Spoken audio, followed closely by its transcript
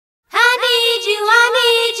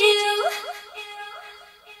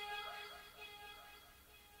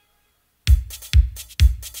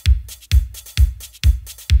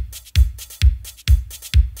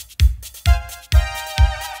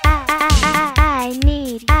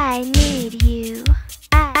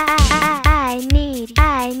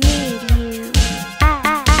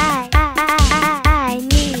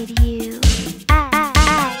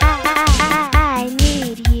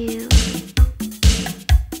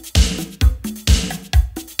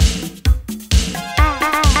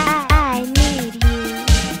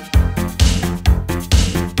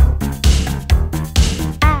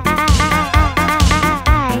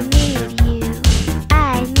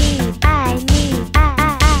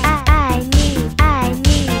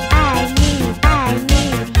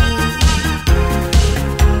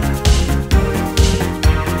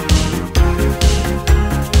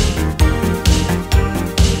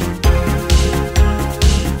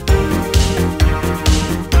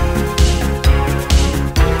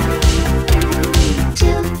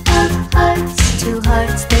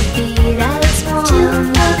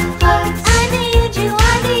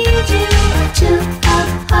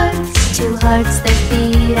two hearts that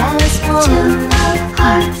beat as one. Two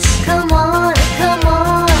hearts. Come on, come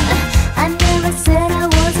on. I never said I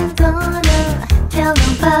wasn't gonna tell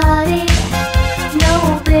nobody.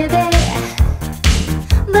 No, baby.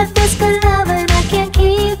 But this good love and I can't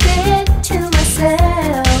keep it to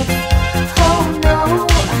myself. Oh no.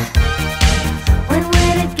 When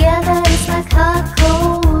we're together it's like hot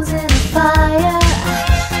coals in a fire.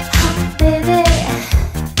 Oh baby,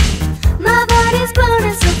 my body's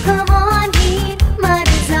burning, so come on, heat my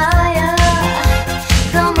desire.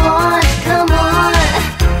 Come on, come on. I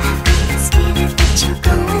got this feeling that you're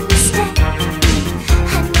going to stay.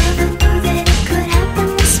 I never knew that it could happen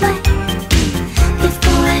this way.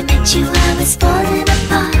 Before I met you I was falling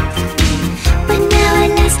apart, but now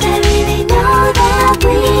at last I really know that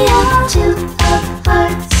we are two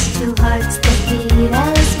hearts that beat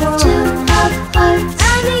as one. Two hearts.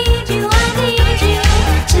 I need you, I need you.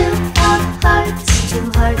 Two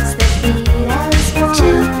hearts that beat as one.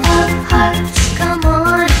 Two hearts. Come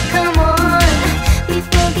on, come on.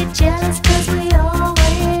 People get jealous 'cause we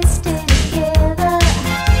always stay together.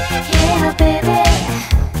 Yeah, baby.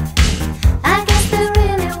 I guess they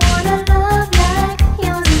really want a love like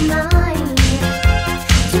yours and mine.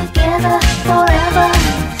 Together forever.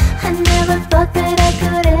 I never thought that I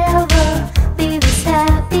could ever be this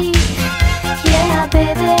happy. Yeah,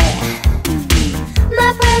 baby. My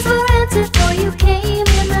prayers were answered for you came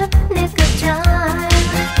in the nick of time.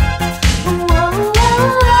 Whoa, whoa,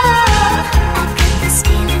 whoa. I got this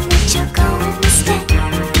feeling that you're going to stay.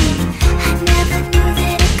 I never knew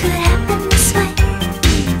that it could happen this way.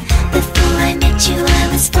 Before I met you I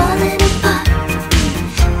was falling apart,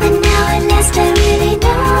 but now at last I really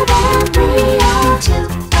know that we are two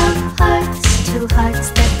hearts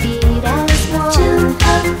that beat as one. Two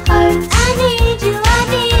hearts. I need you, I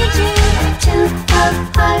need you. Two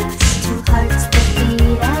hearts that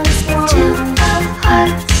beat as one. Two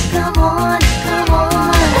hearts. Come on, come on.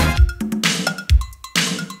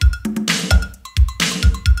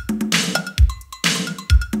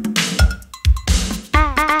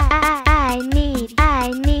 I need you.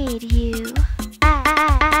 I need you.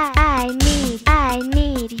 I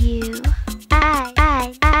need you.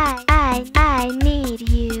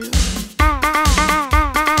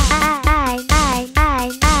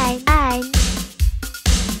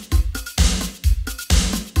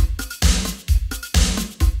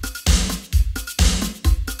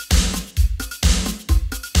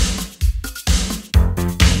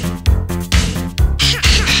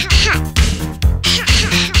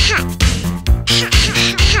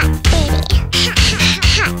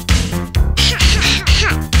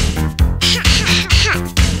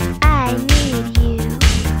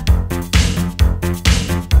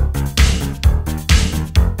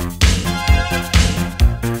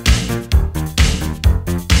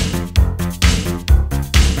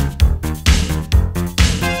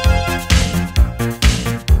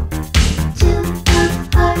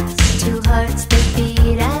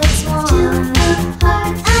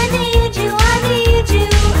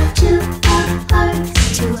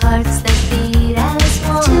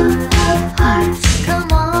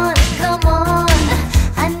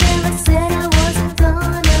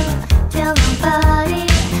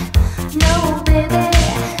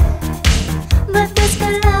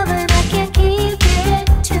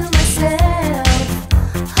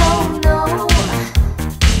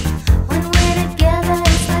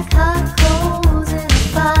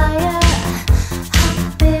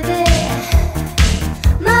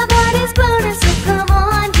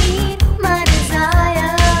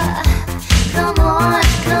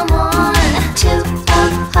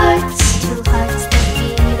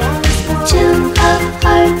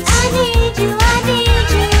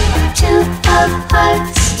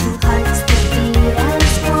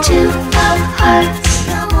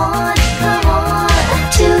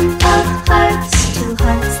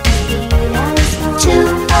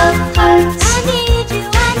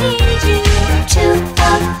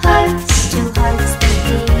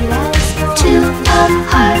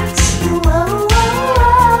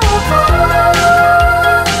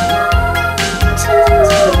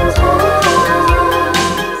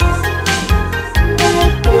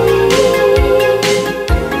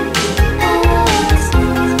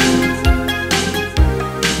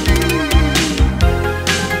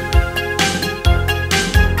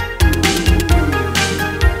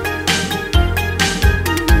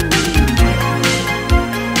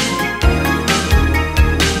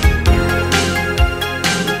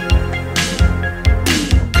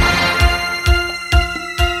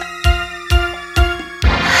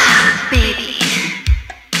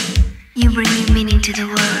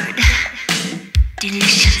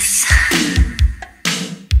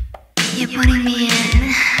 You're putting me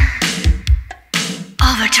in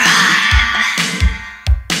overdrive.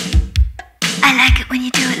 I like it when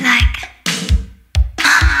you do it like.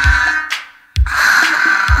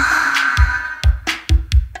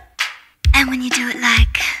 And when you do it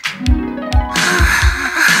like.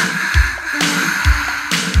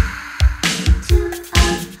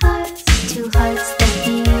 Two hearts that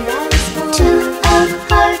beat as one. Two of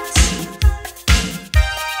hearts.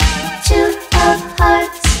 Two of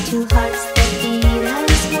hearts. Two hearts.